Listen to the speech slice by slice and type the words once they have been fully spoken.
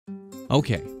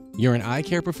Okay, you're an eye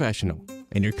care professional,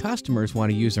 and your customers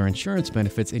want to use their insurance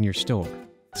benefits in your store.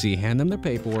 So you hand them their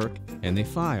paperwork, and they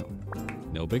file.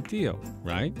 No big deal,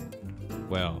 right?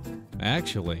 Well,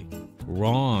 actually,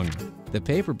 wrong. The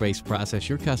paper-based process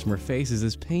your customer faces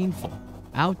is painful,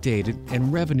 outdated,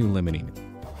 and revenue-limiting.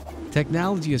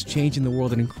 Technology is changing the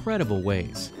world in incredible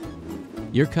ways.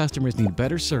 Your customers need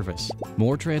better service,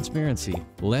 more transparency,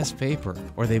 less paper,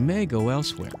 or they may go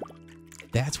elsewhere.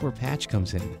 That's where Patch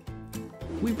comes in.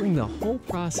 We bring the whole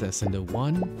process into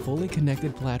one fully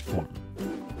connected platform.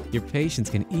 Your patients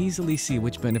can easily see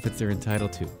which benefits they're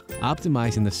entitled to,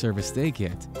 optimizing the service they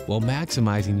get while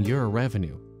maximizing your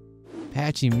revenue.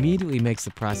 Patch immediately makes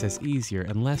the process easier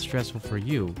and less stressful for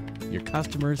you, your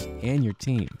customers, and your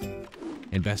team.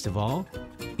 And best of all,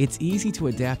 it's easy to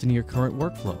adapt into your current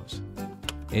workflows.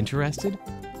 Interested?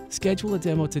 Schedule a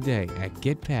demo today at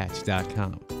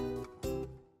getpatch.com.